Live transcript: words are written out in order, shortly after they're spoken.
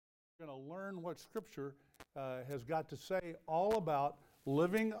We're going to learn what Scripture has got to say all about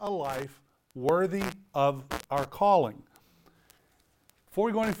living a life worthy of our calling. Before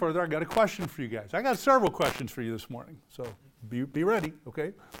we go any further, I got a question for you guys. I got several questions for you this morning, so be ready,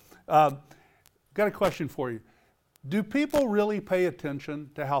 okay? Got a question for you. Do people really pay attention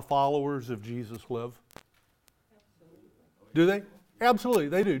to how followers of Jesus live? Absolutely. Do they? Absolutely,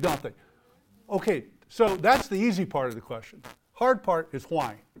 they do, don't they? Okay, so that's the easy part of the question. Hard part is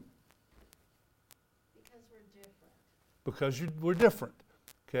why? Because we're different. Because we're different.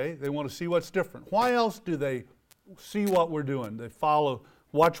 Okay, they want to see what's different. Why else do they see what we're doing? They follow,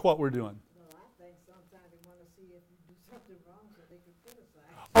 watch what we're doing. Well, I think sometimes they want to see if you do something wrong so they can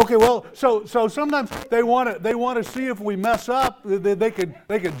criticize. Okay, well, so sometimes they want to see if we mess up. They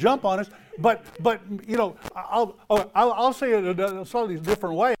could jump on us. But you know, I'll say it in a slightly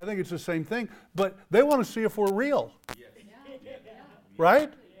different way. I think it's the same thing. But they want to see if we're real. Yeah.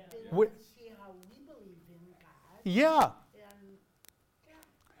 Right? They want to see how we believe in God. Yeah. And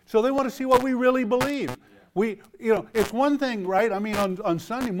So they want to see what we really believe. It's one thing, right? I mean, on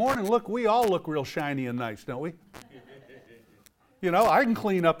Sunday morning, we all look real shiny and nice, don't we? You know, I can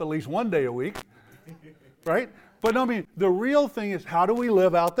clean up at least one day a week, right? But I mean, the real thing is, how do we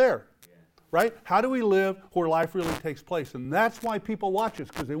live out there, right? How do we live where life really takes place? And that's why people watch us,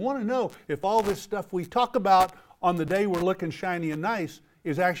 because they want to know if all this stuff we talk about on the day we're looking shiny and nice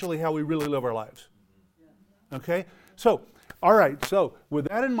is actually how we really live our lives. Okay? So, all right, so with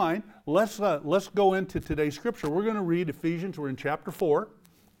that in mind, let's go into today's scripture. We're going to read Ephesians. We're in chapter 4.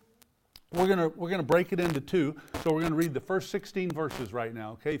 We're going to break it into two. So we're going to read the first 16 verses right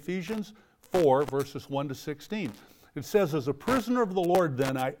now. Okay, Ephesians 4, verses 1 to 16. It says, "As a prisoner of the Lord,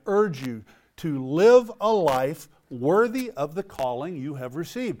 then, I urge you to live a life worthy of the calling you have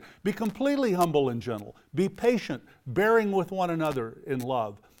received. Be completely humble and gentle. Be patient, bearing with one another in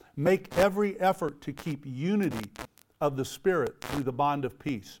love. Make every effort to keep unity of the Spirit through the bond of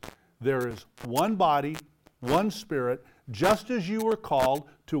peace. There is one body, one Spirit, just as you were called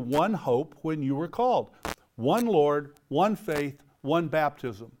to one hope when you were called. One Lord, one faith, one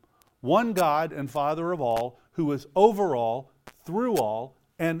baptism. One God and Father of all, who is over all, through all,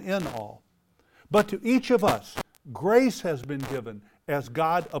 and in all. But to each of us, grace has been given as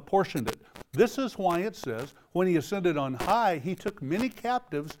God apportioned it. This is why it says, when he ascended on high, he took many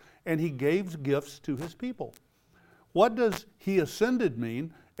captives and he gave gifts to his people." What does he ascended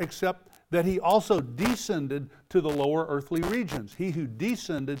mean, except that he also descended to the lower earthly regions? He who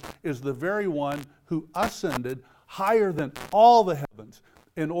descended is the very one who ascended higher than all the heavens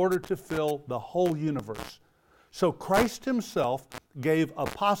in order to fill the whole universe. So Christ himself gave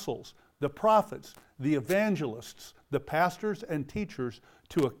apostles, the prophets, the evangelists, the pastors and teachers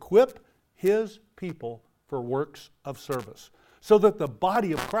to equip his people for works of service, so that the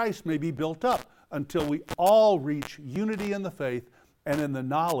body of Christ may be built up until we all reach unity in the faith and in the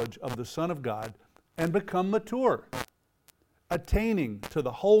knowledge of the Son of God and become mature, attaining to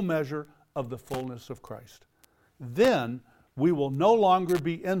the whole measure of the fullness of Christ. Then we will no longer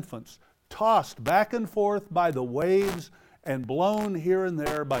be infants, tossed back and forth by the waves and blown here and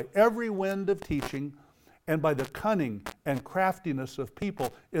there by every wind of teaching and by the cunning and craftiness of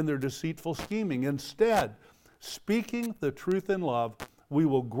people in their deceitful scheming. Instead, speaking the truth in love, we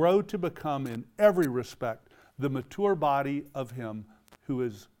will grow to become in every respect the mature body of him who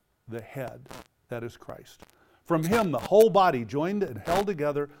is the head, that is Christ. From him, the whole body, joined and held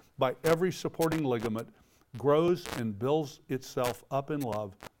together by every supporting ligament, grows and builds itself up in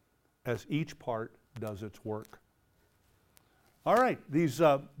love as each part does its work. All right, these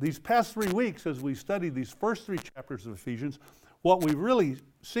past 3 weeks, as we studied these first 3 chapters of Ephesians, what we've really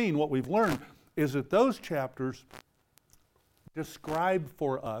seen, what we've learned, is that those chapters describe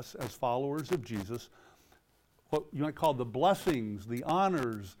for us as followers of Jesus what you might call the blessings, the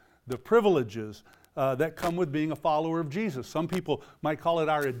honors, the privileges that come with being a follower of Jesus. Some people might call it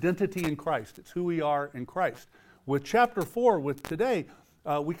our identity in Christ. It's who we are in Christ. With chapter 4, with today,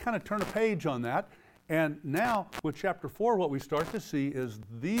 we kind of turn a page on that. And now, with chapter 4, what we start to see is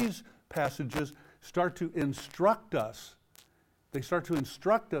these passages start to instruct us. They start to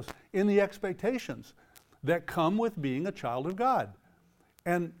instruct us in the expectations that come with being a child of God.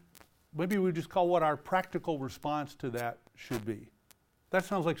 And maybe we just call what our practical response to that should be. That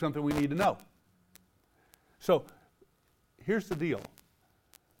sounds like something we need to know. So, here's the deal.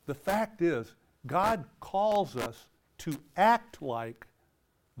 The fact is, God calls us to act like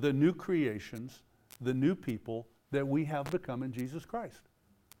the new creations, the new people that we have become in Jesus Christ.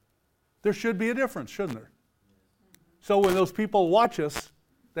 There should be a difference, shouldn't there? So when those people watch us,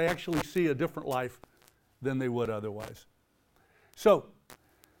 they actually see a different life than they would otherwise. So,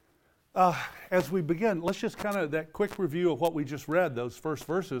 As we begin, let's just kind of that quick review of what we just read, those first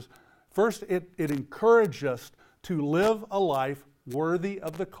verses. First, it encouraged us to live a life worthy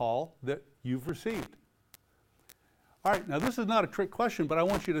of the call that you've received. All right, now this is not a trick question, but I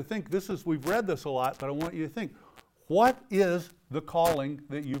want you to think, we've read this a lot, but I want you to think, what is the calling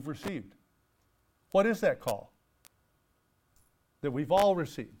that you've received? What is that call that we've all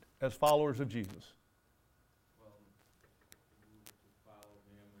received as followers of Jesus? Well, to follow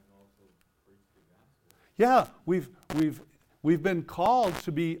him and also preach the gospel. Yeah, we've been called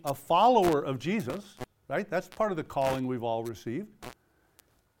to be a follower of Jesus, right? That's part of the calling we've all received,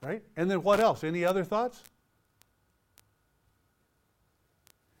 right? And then what else? Any other thoughts?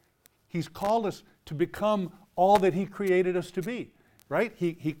 He's called us to become all that He created us to be, right?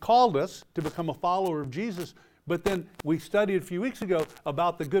 He called us to become a follower of Jesus, but then we studied a few weeks ago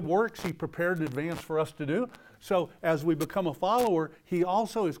about the good works He prepared in advance for us to do. So as we become a follower, He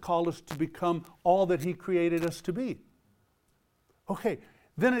also has called us to become all that He created us to be. Okay,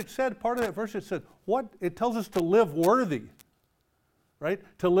 then it said, part of that verse, it said, it tells us to live worthy, right?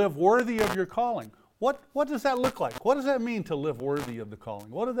 To live worthy of your calling. What does that look like? What does that mean to live worthy of the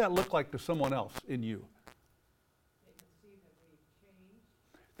calling? What does that look like to someone else in you?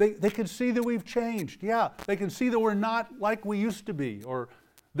 They can see that we've changed. Yeah, they can see that we're not like we used to be, or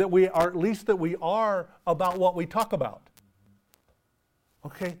that we are, at least that we are about what we talk about.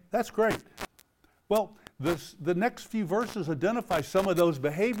 Okay, that's great. Well, the next few verses identify some of those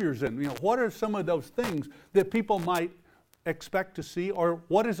behaviors, and what are some of those things that people might expect to see, or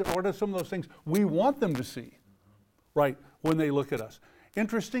what are some of those things we want them to see, right, when they look at us.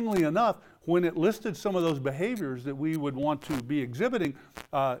 Interestingly enough, when it listed some of those behaviors that we would want to be exhibiting,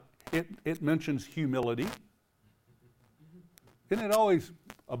 it mentions humility. Isn't it always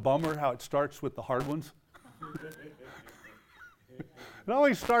a bummer how it starts with the hard ones? It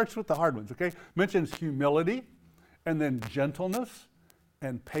always starts with the hard ones, okay? Mentions humility, and then gentleness,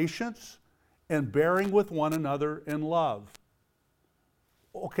 and patience, and bearing with one another in love.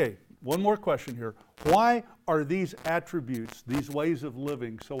 Okay, one more question here. Why are these attributes, these ways of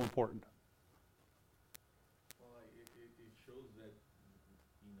living, so important? Well, it shows that,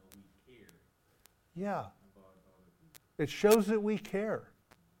 we care Yeah, about other people. it shows that we care.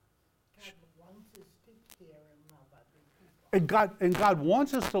 God wants us to care and love other people. And God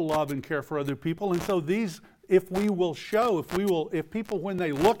wants us to love and care for other people. And so these, if people, when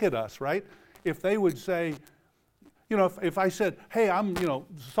they look at us, right, if they would say, if I said, hey, I'm,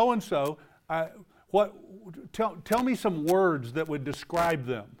 so-and-so, tell me some words that would describe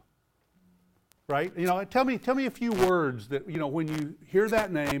them, right? Tell me a few words that, when you hear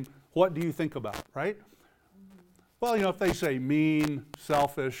that name, what do you think about, right? Well, if they say mean,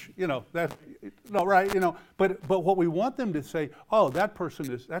 selfish, that, no, right, but what we want them to say, oh,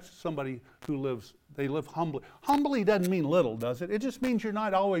 that's somebody who they live humbly. Humbly doesn't mean little, does it? It just means you're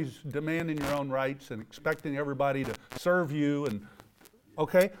not always demanding your own rights and expecting everybody to serve you, and,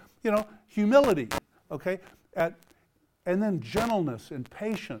 okay, humility, okay, and then gentleness and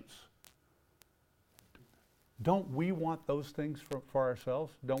patience. Don't we want those things for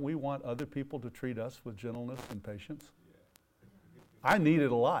ourselves? Don't we want other people to treat us with gentleness and patience? I need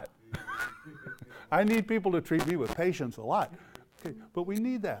it a lot. I need people to treat me with patience a lot. Okay, but we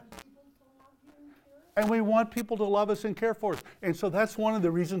need that. And we want people to love us and care for us. And so that's one of the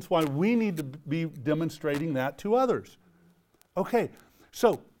reasons why we need to be demonstrating that to others. Okay,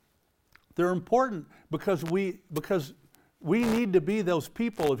 so they're important because we need to be those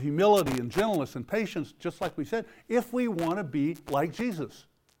people of humility and gentleness and patience, just like we said, if we want to be like Jesus.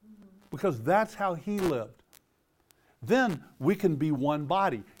 Because that's how He lived. Then we can be one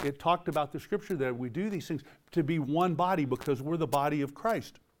body. It talked about the scripture that we do these things to be one body because we're the body of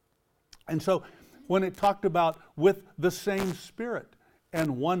Christ. And so when it talked about with the same Spirit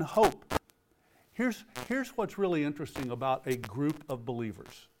and one hope, here's what's really interesting about a group of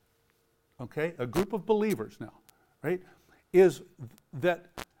believers. Okay, a group of believers now, right? Is that,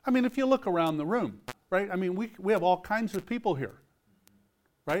 if you look around the room, right? We have all kinds of people here,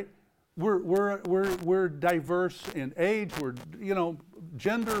 right? We're diverse in age, we're,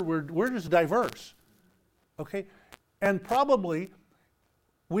 gender, we're just diverse, okay? And probably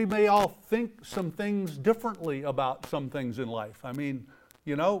we may all think some things differently about some things in life.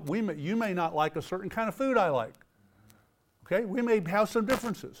 You may not like a certain kind of food I like, okay? We may have some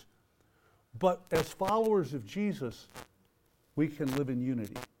differences. But as followers of Jesus, we can live in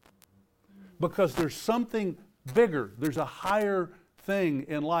unity. Because there's something bigger, there's a higher thing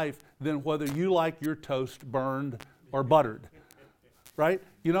in life than whether you like your toast burned or buttered, right?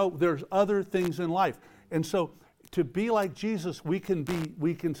 There's other things in life. And so to be like Jesus, we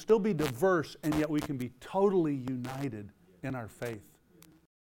can still be diverse, and yet we can be totally united in our faith.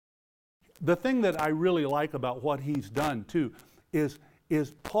 The thing that I really like about what he's done too is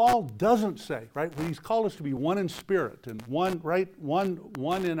Paul doesn't say, right? He's called us to be one in spirit and one, right? One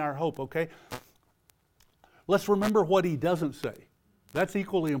in our hope, okay? Let's remember what he doesn't say. That's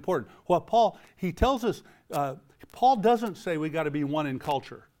equally important. What he tells us, Paul doesn't say we got to be one in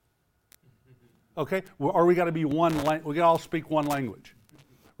culture. Okay? Or we got to be one, we got to all speak one language.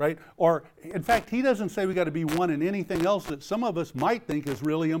 Right? Or, in fact, he doesn't say we got to be one in anything else that some of us might think is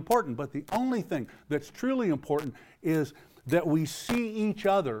really important. But the only thing that's truly important is that we see each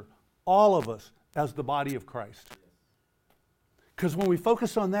other, all of us, as the body of Christ. Because when we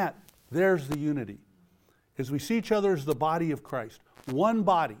focus on that, there's the unity. As we see each other as the body of Christ. One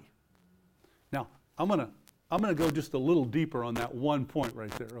body. Now, I'm gonna go just a little deeper on that one point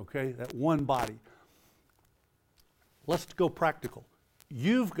right there, okay? That one body. Let's go practical.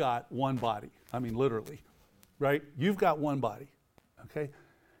 You've got one body. I mean, literally, right? You've got one body, okay?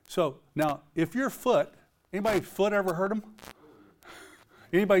 So now, if your foot, anybody's foot ever hurt them?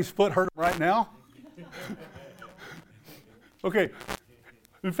 Anybody's foot hurt them right now? Okay.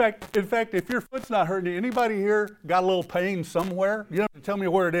 In fact, if your foot's not hurting you, anybody here got a little pain somewhere? You don't have to tell me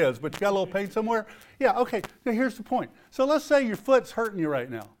where it is, but you got a little pain somewhere? Yeah, okay. Now here's the point. So let's say your foot's hurting you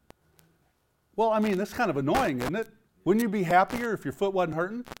right now. Well, I mean, that's kind of annoying, isn't it? Wouldn't you be happier if your foot wasn't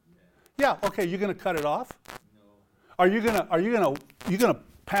hurting? Yeah. Okay. You're going to cut it off? No. Are you going to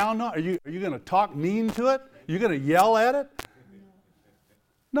pound on? Are you going to talk mean to it? You're going to yell at it?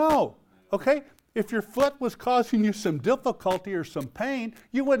 No. Okay. If your foot was causing you some difficulty or some pain,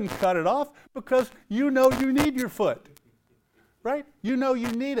 you wouldn't cut it off because you know you need your foot, right? You know you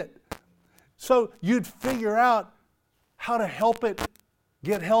need it. So you'd figure out how to help it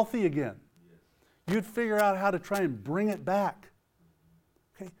get healthy again. You'd figure out how to try and bring it back.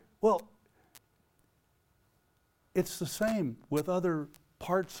 Okay? Well, it's the same with other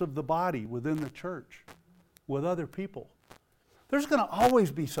parts of the body within the church, with other people. There's going to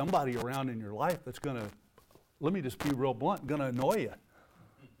always be somebody around in your life that's going to, let me just be real blunt, going to annoy you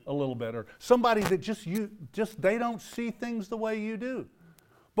a little bit, or somebody that they don't see things the way you do.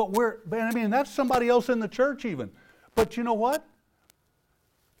 But that's somebody else in the church even. But you know what?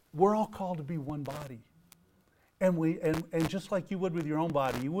 We're all called to be one body. And just like you would with your own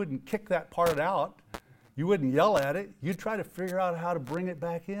body, you wouldn't kick that part out. You wouldn't yell at it. You'd try to figure out how to bring it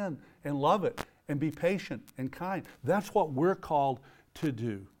back in and love it and be patient and kind. That's what we're called to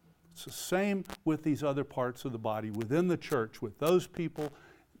do. It's the same with these other parts of the body within the church, with those people.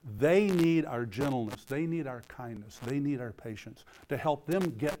 They need our gentleness. They need our kindness. They need our patience to help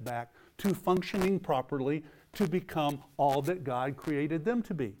them get back to functioning properly, to become all that God created them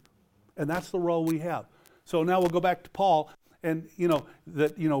to be. And that's the role we have. So now we'll go back to Paul, and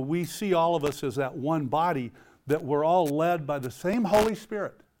we see all of us as that one body, that we're all led by the same Holy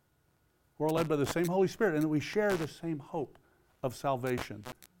Spirit. We're all led by the same Holy Spirit, and that we share the same hope of salvation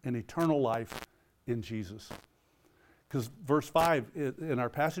and eternal life in Jesus. Because verse 5 in our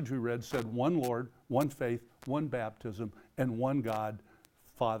passage we read said, one Lord, one faith, one baptism, and one God,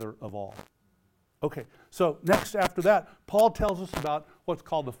 Father of all. Okay, so next after that, Paul tells us about what's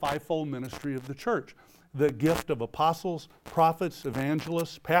called the fivefold ministry of the church. The gift of apostles, prophets,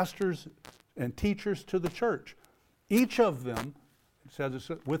 evangelists, pastors, and teachers to the church. Each of them, it says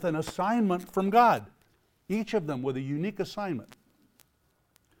it's with an assignment from God. Each of them with a unique assignment.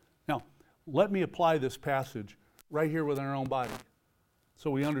 Now, let me apply this passage right here within our own body so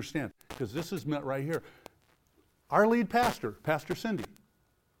we understand. Because this is meant right here. Our lead pastor, Pastor Cindy,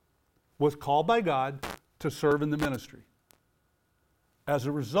 was called by God to serve in the ministry. As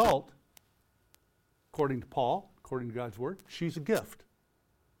a result, according to Paul, according to God's word, she's a gift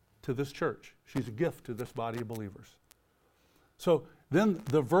to this church. She's a gift to this body of believers. So then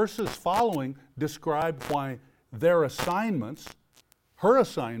the verses following describe why their assignments, her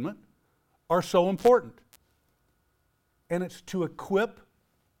assignment, are so important. And it's to equip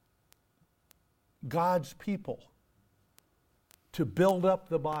God's people to build up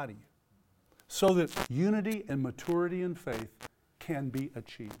the body so that unity and maturity in faith can be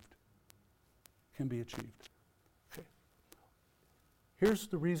achieved. Can be achieved. Okay. Here's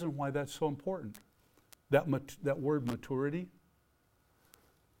the reason why that's so important. That word maturity.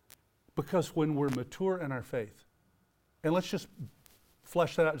 Because when we're mature in our faith, and let's just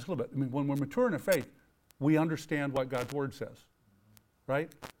flesh that out just a little bit. I mean, when we're mature in our faith, we understand what God's word says,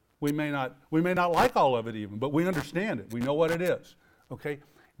 right? We may not like all of it even, but we understand it. We know what it is, okay?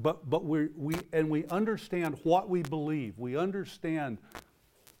 But we understand what we believe. We understand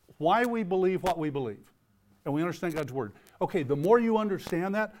why we believe what we believe. and we understand God's word. Okay, the more you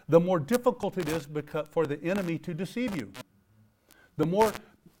understand that, the more difficult it is for the enemy to deceive you. The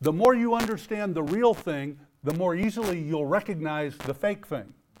more you understand the real thing, the more easily you'll recognize the fake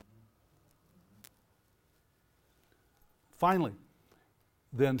thing. Finally,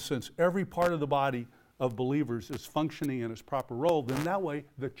 then, since every part of the body of believers is functioning in its proper role, then that way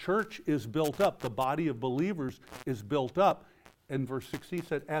the church is built up. The body of believers is built up. And verse 16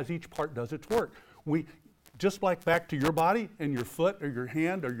 said, as each part does its work. Just like back to your body and your foot or your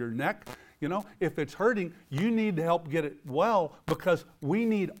hand or your neck, if it's hurting, you need to help get it well, because we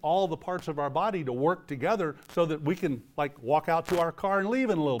need all the parts of our body to work together so that we can walk out to our car and leave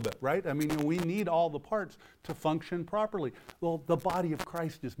in a little bit, right? I mean, we need all the parts to function properly. Well, the body of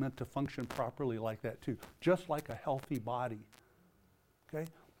Christ is meant to function properly like that too, just like a healthy body. Okay?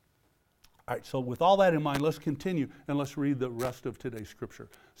 All right, so with all that in mind, let's continue and let's read the rest of today's scripture.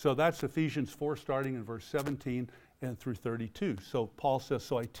 So that's Ephesians 4, starting in verse 17 and through 32. So Paul says,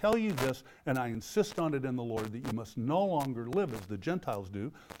 so I tell you this, and I insist on it in the Lord, that you must no longer live as the Gentiles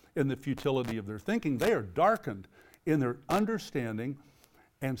do in the futility of their thinking. They are darkened in their understanding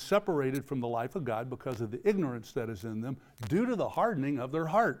and separated from the life of God because of the ignorance that is in them due to the hardening of their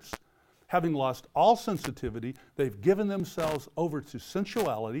hearts. Having lost all sensitivity, they've given themselves over to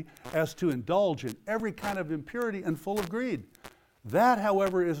sensuality as to indulge in every kind of impurity and full of greed. That,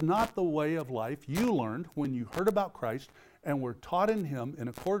 however, is not the way of life you learned when you heard about Christ and were taught in him in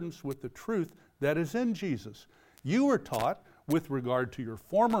accordance with the truth that is in Jesus. You were taught, with regard to your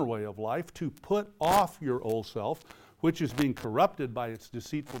former way of life, to put off your old self, which is being corrupted by its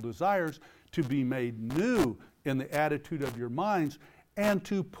deceitful desires, to be made new in the attitude of your minds, and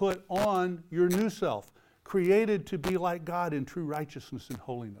to put on your new self, created to be like God in true righteousness and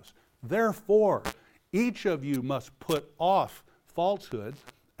holiness. Therefore, each of you must put off falsehood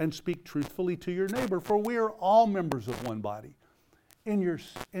and speak truthfully to your neighbor, for we are all members of one body. In your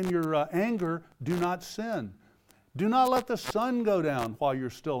anger, do not sin. Do not let the sun go down while you're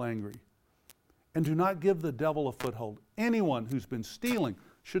still angry. And do not give the devil a foothold. Anyone who's been stealing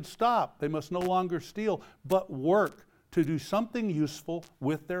should stop. They must no longer steal, but work to do something useful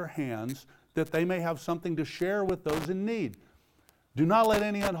with their hands, that they may have something to share with those in need. Do not let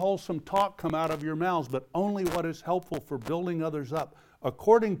any unwholesome talk come out of your mouths, but only what is helpful for building others up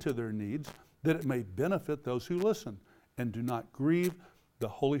according to their needs, that it may benefit those who listen. And do not grieve the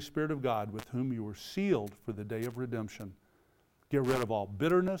Holy Spirit of God, with whom you were sealed for the day of redemption. Get rid of all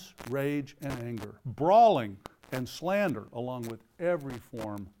bitterness, rage, and anger, brawling and slander, along with every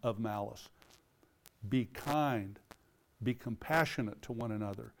form of malice. Be kind, be compassionate to one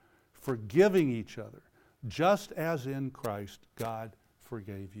another, forgiving each other, just as in Christ God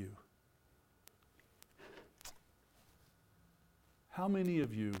forgave you. How many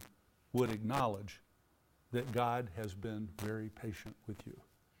of you would acknowledge that God has been very patient with you?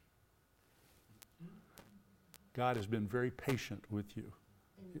 God has been very patient with you.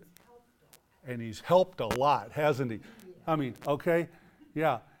 And he's helped a lot, hasn't he? I mean, okay,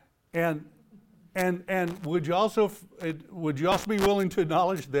 yeah. And would you also be willing to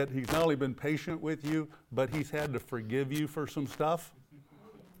acknowledge that he's not only been patient with you, but he's had to forgive you for some stuff?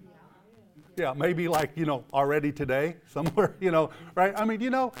 Yeah, maybe already today, somewhere, right? I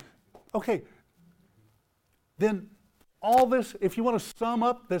mean, okay. Then all this, if you want to sum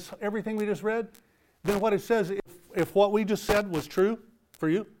up this, everything we just read, then what it says, if what we just said was true for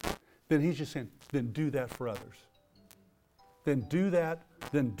you, then he's just saying, then do that for others. Then do that,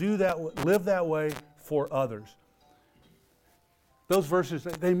 live that way for others. Those verses,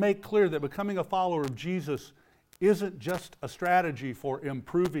 they make clear that becoming a follower of Jesus isn't just a strategy for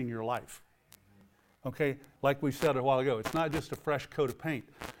improving your life. Okay, like we said a while ago, it's not just a fresh coat of paint.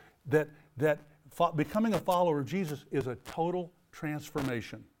 Becoming a follower of Jesus is a total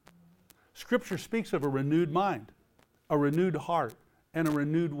transformation. Scripture speaks of a renewed mind, a renewed heart, and a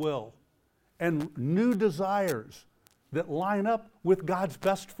renewed will, and new desires that line up with God's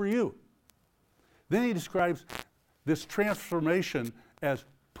best for you. Then he describes this transformation as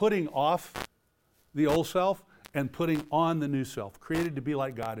putting off the old self and putting on the new self, created to be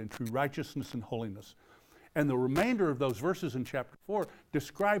like God in true righteousness and holiness. And the remainder of those verses in chapter 4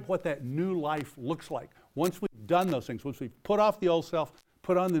 describe what that new life looks like. Once we've done those things, once we've put off the old self,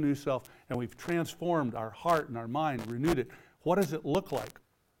 put on the new self, and we've transformed our heart and our mind, renewed it, what does it look like?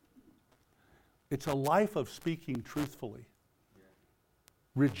 It's a life of speaking truthfully,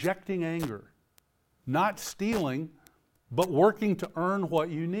 rejecting anger, not stealing, but working to earn what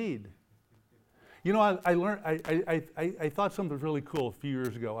you need. You know, I learned, I thought something was really cool a few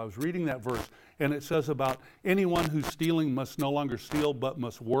years ago. I was reading that verse, and it says about anyone who's stealing must no longer steal, but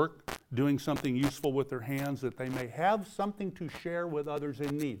must work, doing something useful with their hands, that they may have something to share with others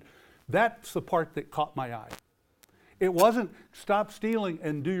in need. That's the part that caught my eye. It wasn't stop stealing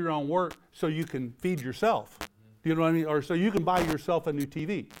and do your own work so you can feed yourself. You know what I mean? Or so you can buy yourself a new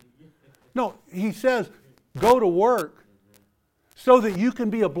TV. No, he says go to work so that you can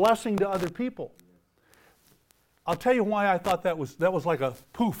be a blessing to other people. I'll tell you why I thought that was like a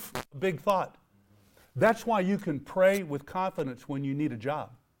poof, a big thought. That's why you can pray with confidence when you need a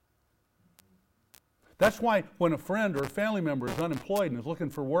job. That's why when a friend or a family member is unemployed and is looking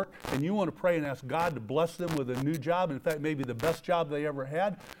for work and you want to pray and ask God to bless them with a new job, in fact, maybe the best job they ever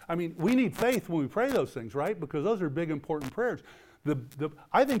had. I mean, we need faith when we pray those things, right? Because those are big, important prayers.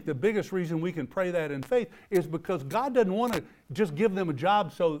 I think the biggest reason we can pray that in faith is because God doesn't want to just give them a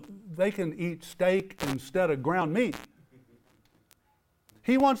job so they can eat steak instead of ground meat.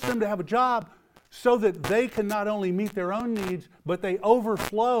 He wants them to have a job so that they can not only meet their own needs, but they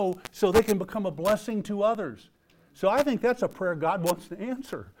overflow so they can become a blessing to others. So I think that's a prayer God wants to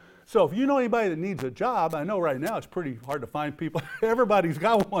answer. So if you know anybody that needs a job, I know right now it's pretty hard to find people. Everybody's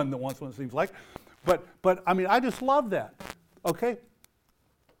got one that wants one, it seems like. But I mean, I just love that. Okay?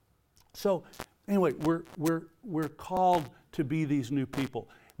 So anyway, we're called to be these new people.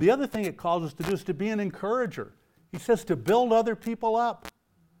 The other thing it calls us to do is to be an encourager. He says to build other people up.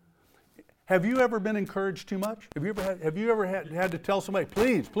 Have you ever been encouraged too much? Have you ever had to tell somebody,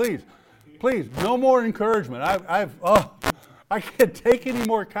 please, no more encouragement. I can't take any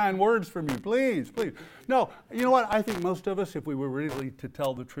more kind words from you. Please. No, you know what? I think most of us, if we were really to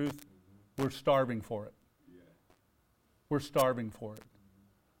tell the truth, we're starving for it. We're starving for it.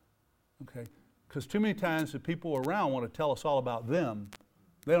 Okay? Because too many times the people around want to tell us all about them.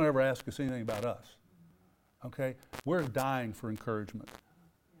 They don't ever ask us anything about us. Okay? We're dying for encouragement.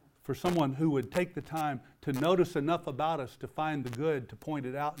 For someone who would take the time to notice enough about us to find the good, to point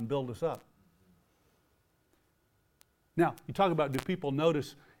it out and build us up. Now, you talk about, do people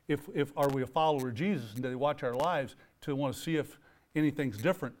notice if are we a follower of Jesus and do they watch our lives to want to see if anything's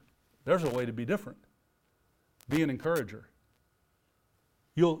different? There's a way to be different. Be an encourager.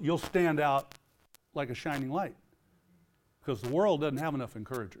 You'll stand out like a shining light because the world doesn't have enough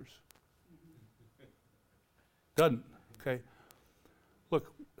encouragers. Doesn't, okay?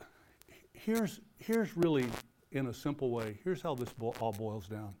 Look, here's really, in a simple way, here's how this all boils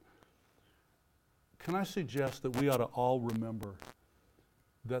down. Can I suggest that we ought to all remember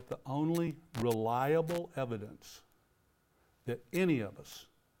that the only reliable evidence that any of us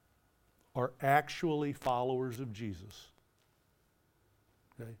are actually followers of Jesus,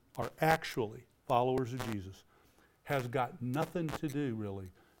 okay, are actually followers of Jesus, has got nothing to do, really,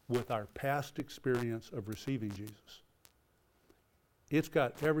 with our past experience of receiving Jesus. It's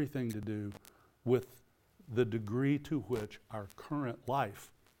got everything to do with the degree to which our current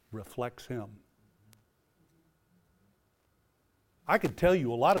life reflects Him. I could tell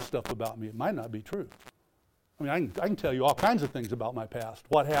you a lot of stuff about me. It might not be true. I mean, I can tell you all kinds of things about my past.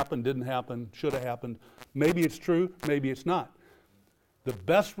 What happened, didn't happen, should have happened. Maybe it's true, maybe it's not. The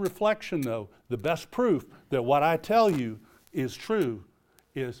best reflection, though, the best proof that what I tell you is true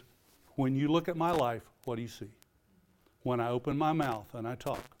is when you look at my life, what do you see? When I open my mouth and I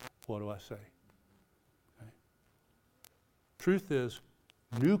talk, what do I say? Okay. Truth is,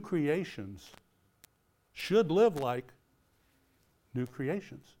 new creations should live like new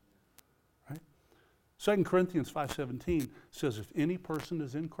creations. Right? 2 Corinthians 5:17 says, if any person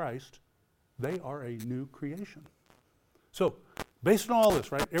is in Christ, they are a new creation. So, based on all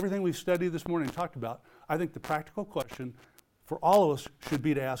this, right, everything we've studied this morning and talked about, I think the practical question for all of us should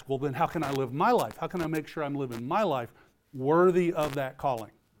be to ask, well, then how can I live my life? How can I make sure I'm living my life worthy of that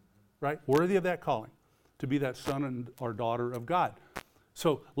calling, right? Worthy of that calling, to be that son or daughter of God.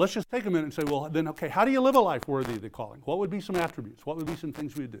 So let's just take a minute and say, well, then, okay, how do you live a life worthy of the calling? What would be some attributes? What would be some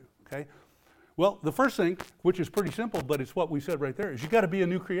things we'd do, okay? Well, the first thing, which is pretty simple, but it's what we said right there, is you got to be a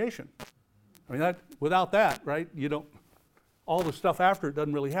new creation. I mean, without that, right, you don't, all the stuff after it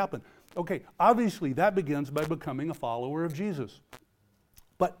doesn't really happen. Okay, obviously that begins by becoming a follower of Jesus.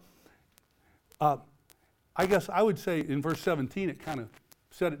 But I guess I would say in verse 17, it kind of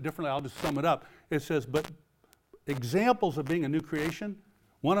said it differently. I'll just sum it up. It says, but examples of being a new creation,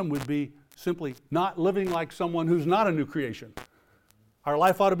 one of them would be simply not living like someone who's not a new creation. Our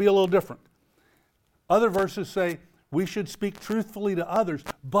life ought to be a little different. Other verses say we should speak truthfully to others,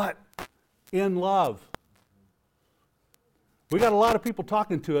 but in love. We got a lot of people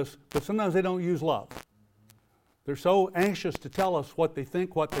talking to us, but sometimes they don't use love. They're so anxious to tell us what they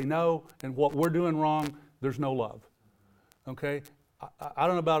think, what they know, and what we're doing wrong. There's no love. Okay? I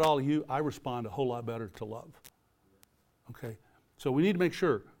don't know about all of you. I respond a whole lot better to love. Okay? So we need to make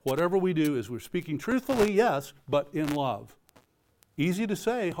sure whatever we do is we're speaking truthfully, yes, but in love. Easy to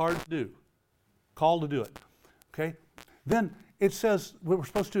say, hard to do. Called to do it. Okay? Then it says we're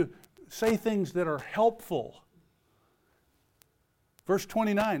supposed to say things that are helpful. Verse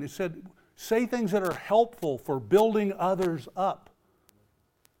 29, it said, say things that are helpful for building others up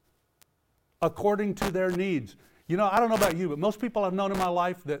according to their needs. You know, I don't know about you, but most people I've known in my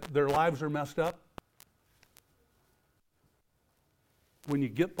life that their lives are messed up. When you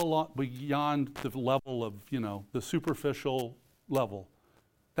get beyond the level of, the superficial level,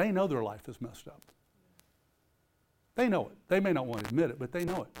 they know their life is messed up. They know it. They may not want to admit it, but they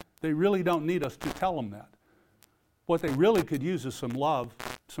know it. They really don't need us to tell them that. What they really could use is some love,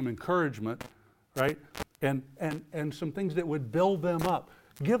 some encouragement, right? And some things that would build them up.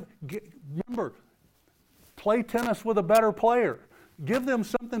 Remember, play tennis with a better player. Give them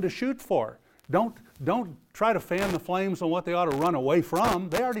something to shoot for. Don't try to fan the flames on what they ought to run away from.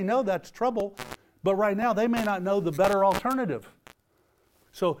 They already know that's trouble. But right now, they may not know the better alternative.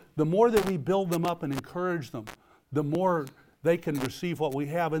 So the more that we build them up and encourage them, the more they can receive what we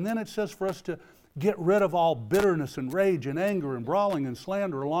have. And then it says for us to get rid of all bitterness and rage and anger and brawling and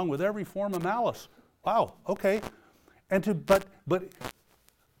slander along with every form of malice. Wow, okay. But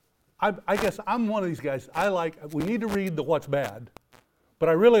I guess I'm one of these guys. We need to read the what's bad, but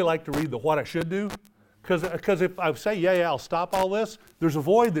I really like to read the what I should do. Because if I say, yeah, I'll stop all this, there's a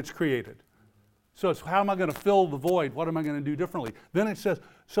void that's created. So it's how am I going to fill the void? What am I going to do differently? Then it says,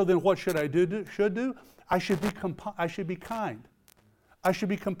 so then what should I do? I should be kind. I should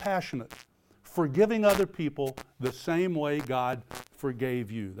be compassionate, forgiving other people the same way God forgave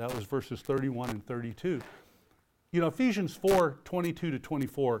you. That was verses 31 and 32. Ephesians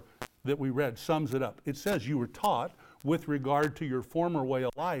 4:22-24 that we read sums it up. It says you were taught with regard to your former way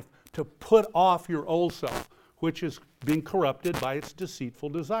of life to put off your old self, which is being corrupted by its deceitful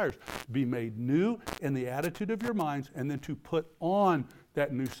desires. Be made new in the attitude of your minds, and then to put on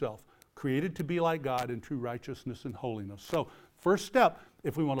that new self, created to be like God in true righteousness and holiness. So, first step,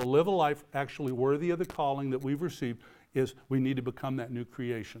 if we want to live a life actually worthy of the calling that we've received, is we need to become that new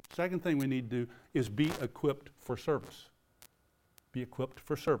creation. Second thing we need to do is be equipped for service. Be equipped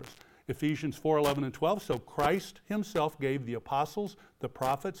for service. Ephesians 4:11 and 12, so Christ himself gave the apostles, the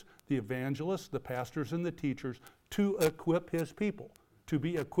prophets, the evangelists, the pastors, and the teachers to equip his people, to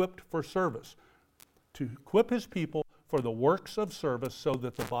be equipped for service, to equip his people for the works of service so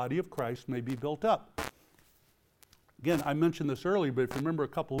that the body of Christ may be built up. Again, I mentioned this earlier, but if you remember a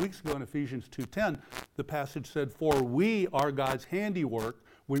couple of weeks ago in Ephesians 2:10, the passage said, for we are God's handiwork.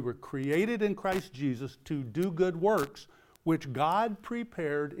 We were created in Christ Jesus to do good works, which God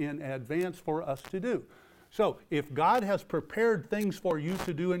prepared in advance for us to do. So, if God has prepared things for you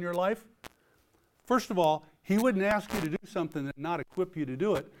to do in your life, first of all, he wouldn't ask you to do something and not equip you to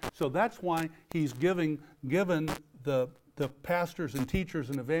do it. So that's why he's given the pastors and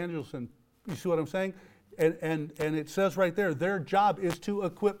teachers and evangelists, and you see what I'm saying? And it says right there, their job is to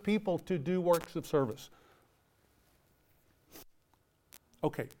equip people to do works of service.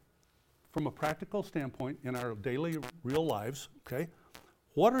 Okay, from a practical standpoint in our daily real lives, okay,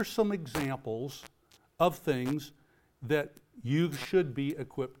 what are some examples of things that you should be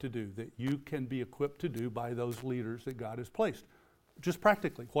equipped to do, that you can be equipped to do by those leaders that God has placed? Just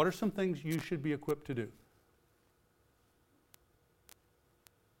practically, what are some things you should be equipped to do?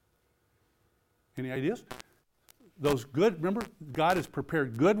 Any ideas? Remember, God has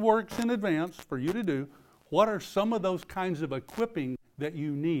prepared good works in advance for you to do. What are some of those kinds of equipping that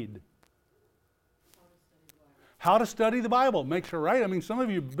you need? How to study the Bible. Make sure, right? I mean, some of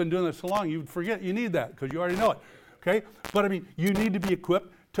you have been doing this so long, you'd forget you need that because you already know it. Okay? But I mean, you need to be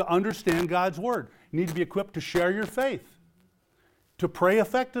equipped to understand God's Word. You need to be equipped to share your faith, to pray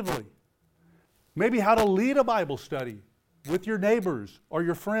effectively. Maybe how to lead a Bible study with your neighbors or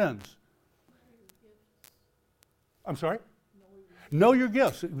your friends. I'm sorry? Know your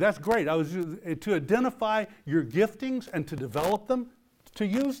gifts. That's great. To identify your giftings and to develop them, to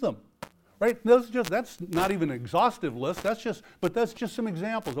use them. Right? That's not even an exhaustive list. That's just some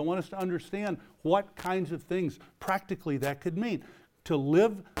examples. I want us to understand what kinds of things practically that could mean. To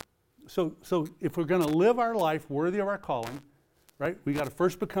live, so if we're going to live our life worthy of our calling, right? We got to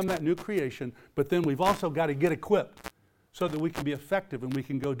first become that new creation, but then we've also got to get equipped so that we can be effective and we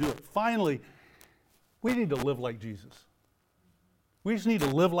can go do it. Finally, we need to live like Jesus. We just need to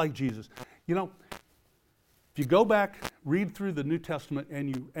live like Jesus. If you go back, read through the New Testament,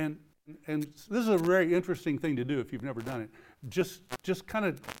 and and this is a very interesting thing to do if you've never done it. Just kind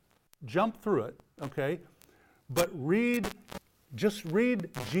of jump through it, okay? But just read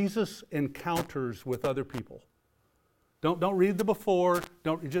Jesus' encounters with other people. Don't read the before.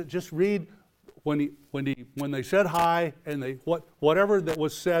 Just read when they said hi and whatever that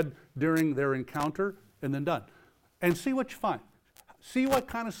was said during their encounter, and then done. And see what you find. See what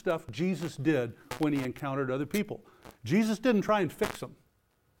kind of stuff Jesus did when he encountered other people. Jesus didn't try and fix them.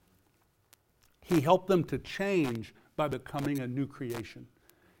 He helped them to change by becoming a new creation.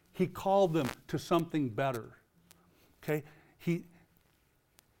 He called them to something better. Okay?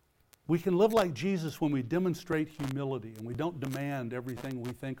 We can live like Jesus when we demonstrate humility and we don't demand everything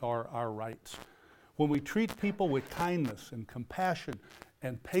we think are our rights. When we treat people with kindness and compassion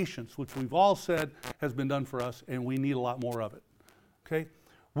and patience, which we've all said has been done for us, and we need a lot more of it. Okay?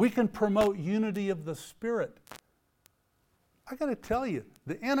 We can promote unity of the Spirit. I got to tell you,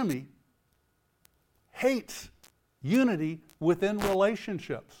 the enemy hates unity within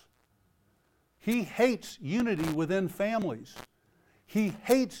relationships. He hates unity within families. He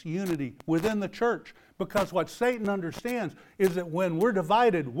hates unity within the church, because what Satan understands is that when we're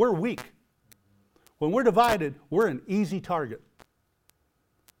divided, we're weak. When we're divided, we're an easy target.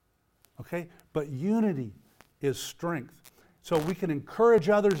 Okay? But unity is strength. So we can encourage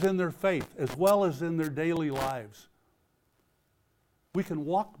others in their faith as well as in their daily lives. We can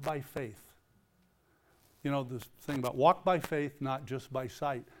walk by faith. You know, this thing about walk by faith, not just by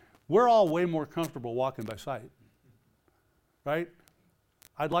sight. We're all way more comfortable walking by sight. Right?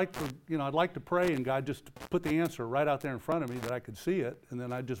 I'd like to pray and God just put the answer right out there in front of me that I could see it, and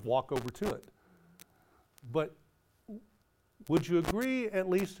then I'd just walk over to it. But would you agree, at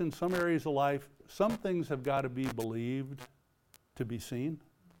least in some areas of life, some things have got to be believed to be seen?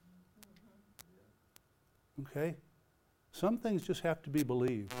 Okay? Some things just have to be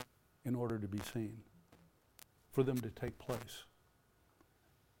believed in order to be seen, for them to take place.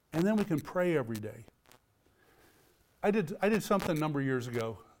 And then we can pray every day. I did something a number of years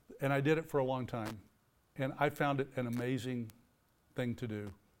ago, and I did it for a long time, and I found it an amazing thing to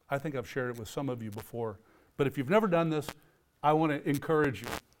do. I think I've shared it with some of you before, but if you've never done this, I want to encourage you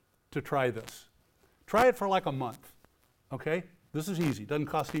to try this. Try it for like a month, okay? This is easy, doesn't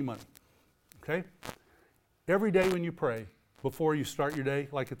cost any money, okay? Every day when you pray, before you start your day,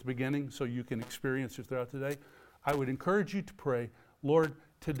 like at the beginning, so you can experience it throughout the day, I would encourage you to pray, Lord,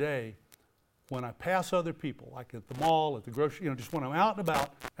 today, when I pass other people, like at the mall, at the grocery, just when I'm out and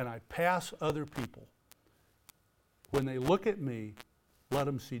about and I pass other people, when they look at me, let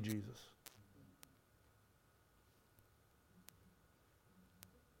them see Jesus.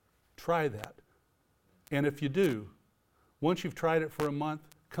 Try that. And if you do, once you've tried it for a month,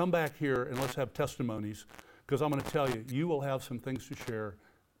 come back here and let's have testimonies, because I'm going to tell you, you will have some things to share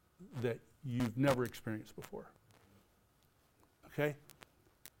that you've never experienced before. Okay?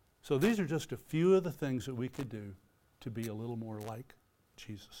 So these are just a few of the things that we could do to be a little more like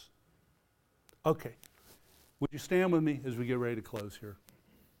Jesus. Okay. Would you stand with me as we get ready to close here?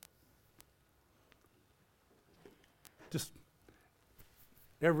 Just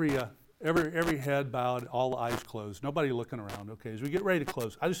every head bowed, all the eyes closed, nobody looking around. Okay, as we get ready to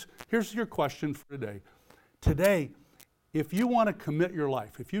close, here's your question for today. Today, if you want to commit your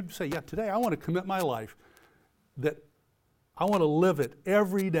life, if you say, yeah, today I want to commit my life, that I want to live it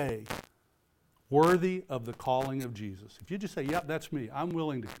every day worthy of the calling of Jesus. If you just say, yep, that's me, I'm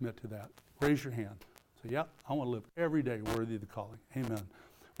willing to commit to that, raise your hand. Say, yep, I want to live every day worthy of the calling. Amen.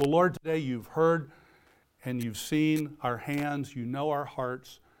 Well, Lord, today you've heard and you've seen our hands, you know our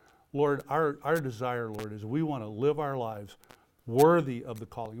hearts. Lord, our desire, Lord, is we want to live our lives worthy of the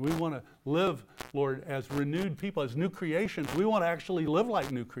calling. We want to live, Lord, as renewed people, as new creations. We want to actually live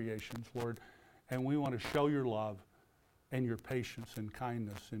like new creations, Lord, and we want to show your love and your patience and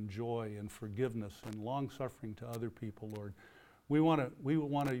kindness and joy and forgiveness and long-suffering to other people, Lord. Lord, we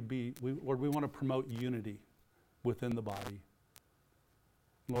want to promote unity within the body.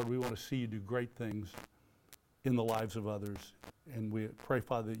 Lord, we want to see you do great things in the lives of others. And we pray,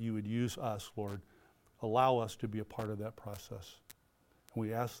 Father, that you would use us, Lord. Allow us to be a part of that process. And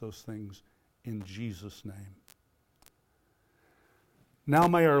we ask those things in Jesus' name. Now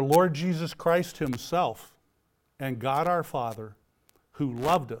may our Lord Jesus Christ himself and God our Father, who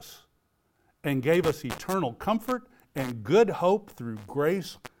loved us and gave us eternal comfort and good hope through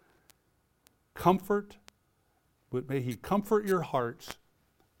grace, but may he comfort your hearts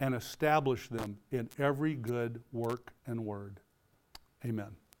and establish them in every good work and word.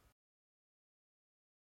 Amen.